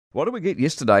What did we get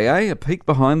yesterday, eh? A peek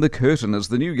behind the curtain as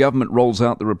the new government rolls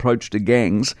out the approach to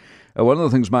gangs. One of the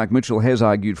things Mark Mitchell has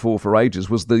argued for ages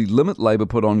was the limit Labor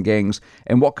put on gangs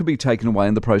and what could be taken away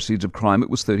in the proceeds of crime. It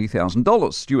was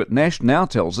 $30,000. Stuart Nash now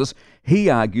tells us he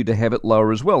argued to have it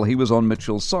lower as well. He was on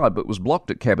Mitchell's side but was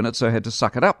blocked at Cabinet, so had to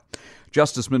suck it up.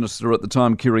 Justice Minister at the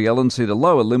time, Kiri, Allan, said a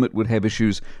lower limit would have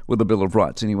issues with the Bill of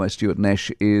Rights. Anyway, Stuart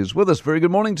Nash is with us. Very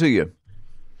good morning to you.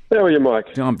 How are you,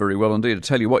 Mike? I'm very well indeed. I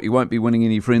tell you what, you won't be winning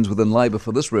any friends within Labor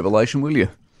for this revelation, will you?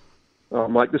 Oh,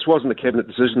 Mike, this wasn't a cabinet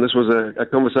decision. This was a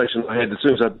conversation I had as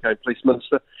soon as I became police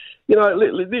minister. You know,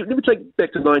 let me take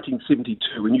back to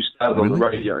 1972 when you started on the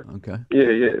radio. Okay.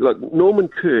 Yeah. Look, Norman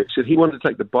Kirk said he wanted to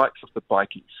take the bikes off the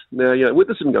bikies. Now, you know,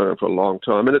 this has been going on for a long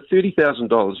time, and at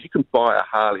 $30,000, you can buy a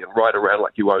Harley and ride around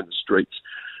like you own the streets.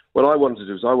 What I wanted to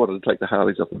do is I wanted to take the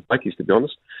Harleys off the bikies, to be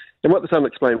honest. And what this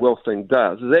unexplained wealth thing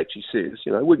does is it actually says,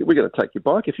 you know, we're going to take your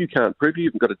bike. If you can't prove you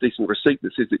haven't got a decent receipt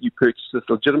that says that you purchased this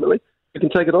legitimately, we can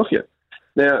take it off you.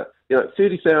 Now, you know,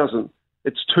 30,000,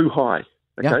 it's too high.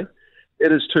 Okay, yeah.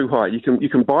 It is too high. You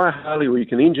can buy a Harley, or you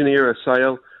can engineer a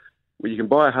sale where you can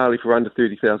buy a Harley for under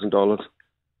 $30,000.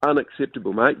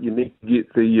 Unacceptable, mate. You need to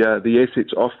get the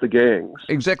assets off the gangs.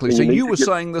 Exactly. So you were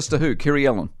saying this to who? Kiri,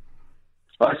 Allan?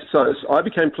 So I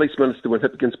became police minister when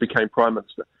Hipkins became prime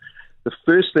minister. The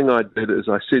first thing I did is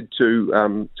I said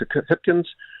to Hipkins,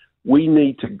 we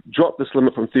need to drop this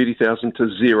limit from 30,000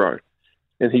 to zero.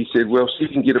 And he said, well, so you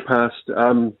can get it past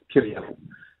Kiri.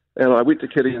 And I went to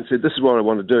Kiri and said, this is what I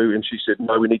want to do. And she said,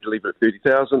 no, we need to leave it at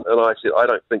 30,000. And I said, I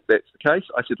don't think that's the case.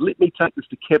 I said, let me take this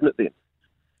to Cabinet then.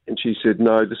 And she said,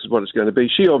 no, this is what it's going to be.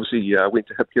 She obviously went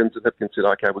to Hipkins, and Hipkins said,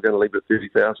 okay, we're going to leave it at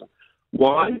 30,000.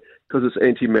 Why? Because it's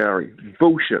anti-Māori.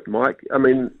 Bullshit, Mike. I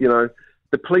mean, you know,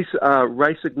 the police are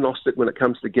race-agnostic when it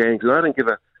comes to gangs, and I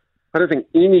don't think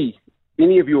any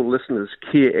of your listeners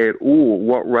care at all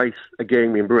what race a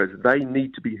gang member is. They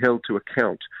need to be held to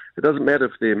account. It doesn't matter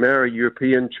if they're Māori,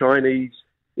 European, Chinese,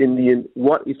 Indian,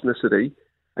 what ethnicity.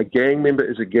 A gang member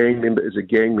is a gang member is a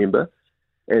gang member,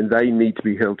 and they need to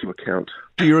be held to account.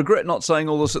 Do you regret not saying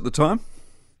all this at the time?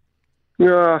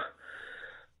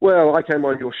 Well, I came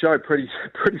on your show pretty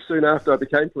soon after I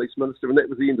became police minister, and that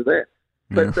was the end of that.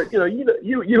 But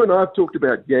you and I have talked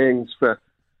about gangs for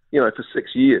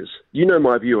 6 years. You know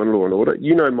my view on law and order.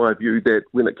 You know my view that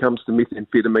when it comes to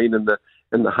methamphetamine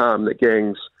and the harm that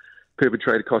gangs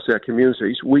perpetrate across our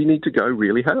communities, we need to go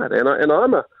really hard. And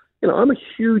I'm a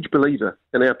huge believer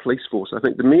in our police force. I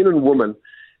think the men and women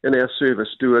in our service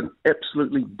do an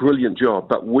absolutely brilliant job,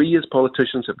 but we as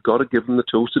politicians have got to give them the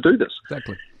tools to do this.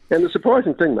 Exactly. And the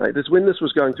surprising thing, mate, is when this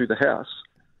was going through the House,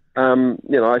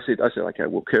 I said, okay,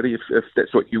 well, Kiri, if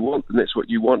that's what you want, then that's what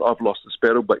you want. I've lost this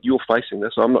battle, but you're facing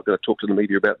this. I'm not going to talk to the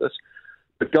media about this.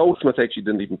 But Goldsmith actually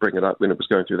didn't even bring it up when it was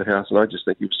going through the House, and I just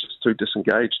think he was just too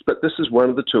disengaged. But this is one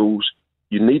of the tools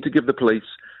you need to give the police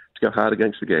to go hard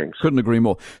against the gangs. Couldn't agree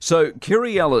more. So,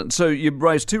 Kiri Allan, so you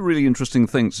raised two really interesting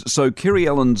things. So, Kiri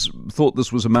Allan's thought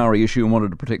this was a Māori issue and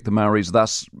wanted to protect the Māoris,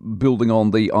 thus building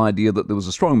on the idea that there was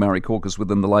a strong Māori caucus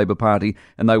within the Labor Party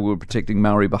and they were protecting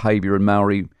Māori behaviour and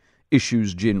Māori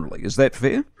issues generally. Is that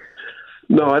fair?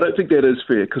 No, I don't think that is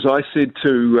fair, because I said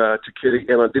to Kiri,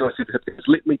 and then I said to Hipkins,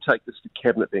 let me take this to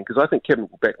Cabinet then, because I think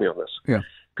Cabinet will back me on this. Yeah.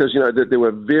 Because, there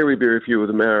were very, very few of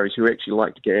the Māoris who actually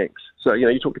liked gangs. So,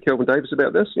 you talk to Kelvin Davis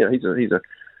about this. He's a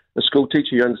school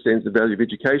teacher. He understands the value of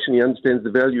education. He understands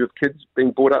the value of kids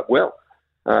being brought up well.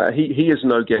 He is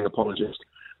no gang apologist.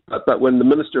 But when the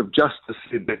Minister of Justice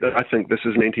said that, I think this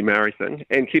is an anti-Māori thing,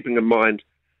 and keeping in mind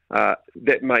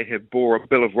that may have bore a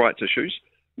Bill of Rights issues,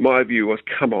 my view was,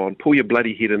 come on, pull your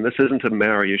bloody head in. This isn't a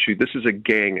Māori issue. This is a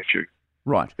gang issue.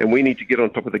 Right. And we need to get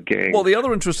on top of the gang. Well, the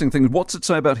other interesting thing is, what's it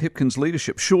say about Hipkins'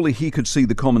 leadership? Surely he could see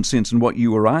the common sense in what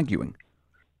you were arguing.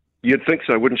 You'd think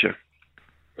so, wouldn't you?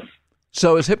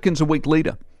 So is Hipkins a weak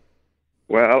leader?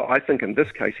 Well, I think in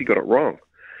this case he got it wrong.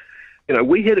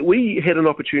 We had an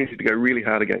opportunity to go really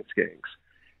hard against gangs.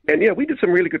 And, we did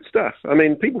some really good stuff. I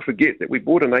mean, people forget that we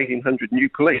brought in 1,800 new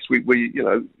police.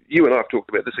 You and I have talked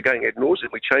about this again ad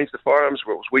nauseum. We changed the firearms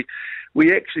rules.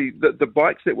 We actually, the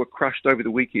bikes that were crushed over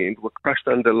the weekend were crushed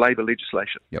under Labor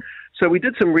legislation. Yep. So we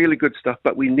did some really good stuff,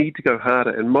 but we need to go harder.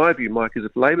 And my view, Mike, is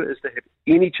if Labor is to have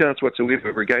any chance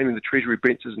whatsoever of regaining the Treasury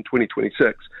benches in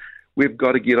 2026, we've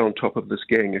got to get on top of this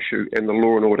gang issue and the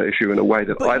law and order issue in a way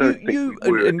that I don't think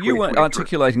we were. And you were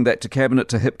articulating that to Cabinet,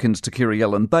 to Hipkins, to Kiri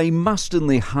Allan. They must, in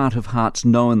their heart of hearts,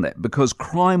 know that, because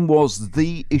crime was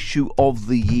the issue of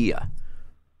the year.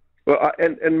 Well,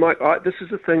 and Mike, this is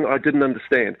the thing I didn't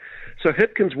understand. So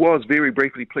Hipkins was very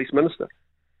briefly police minister.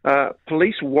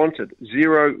 Police wanted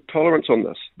zero tolerance on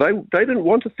this. They didn't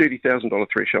want a $30,000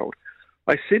 threshold.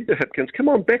 I said to Hipkins, come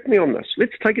on, back me on this.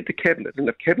 Let's take it to Cabinet. And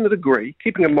if Cabinet agree,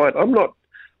 keeping in mind, I'm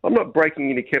not breaking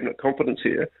any Cabinet confidence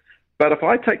here, but if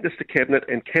I take this to Cabinet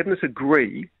and Cabinet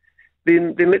agree,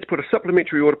 then let's put a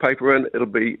supplementary order paper in. It'll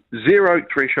be zero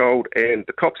threshold, and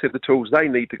the cops have the tools they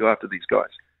need to go after these guys.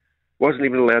 Wasn't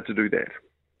even allowed to do that.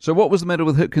 So what was the matter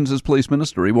with Hipkins as police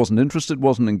minister? He wasn't interested,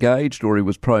 wasn't engaged, or he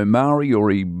was pro-Māori, or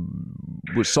he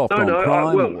was soft on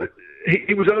crime?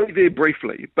 He was only there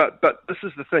briefly, but this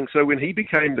is the thing. So when he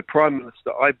became the Prime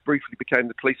Minister, I briefly became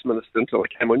the police minister until I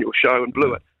came on your show and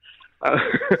blew it.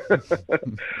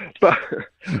 But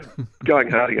going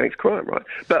hard against crime, right?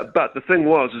 But the thing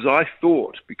was, is I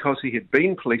thought because he had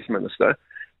been police minister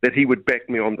that he would back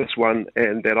me on this one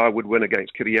and that I would win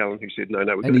against Kiri Allan, who said no,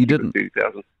 we're going to do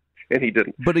 30,000, and he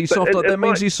didn't. But he's soft. That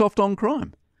means he's soft on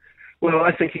crime. Well,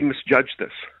 I think he misjudged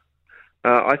this.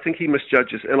 I think he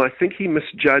misjudges, and I think he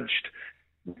misjudged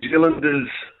New Zealanders'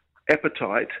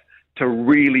 appetite to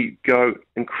really go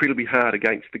incredibly hard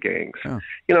against the gangs. Oh.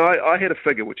 You know, I had a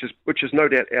figure which is no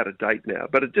doubt out of date now,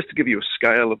 but just to give you a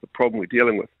scale of the problem we're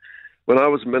dealing with. When I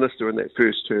was minister in that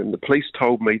first term, the police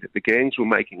told me that the gangs were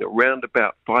making around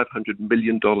about $500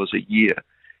 million a year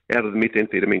out of the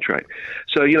methamphetamine trade.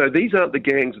 So, you know, these aren't the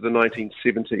gangs of the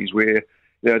 1970s where,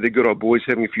 you know, they're good old boys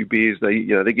having a few beers, they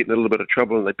get in a little bit of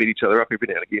trouble and they beat each other up every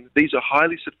now and again. These are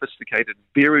highly sophisticated,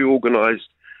 very organised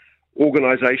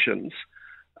organisations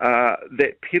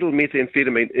that peddle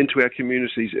methamphetamine into our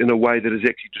communities in a way that is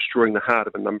actually destroying the heart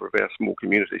of a number of our small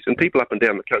communities. And people up and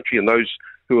down the country and those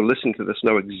who are listening to this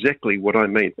know exactly what I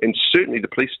mean, and certainly the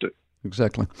police do.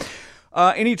 Exactly.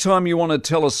 Anytime you want to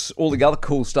tell us all the other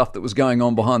cool stuff that was going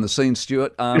on behind the scenes,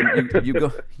 Stuart,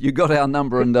 you got our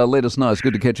number and let us know. It's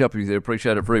good to catch up with you there.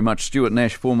 Appreciate it very much. Stuart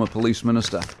Nash, former police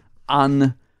minister.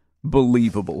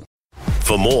 Unbelievable.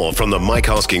 For more from the Mike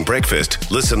Hosking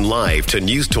Breakfast, listen live to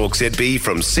Newstalk ZB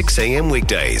from 6 a.m.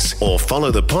 weekdays or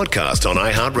follow the podcast on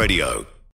iHeartRadio.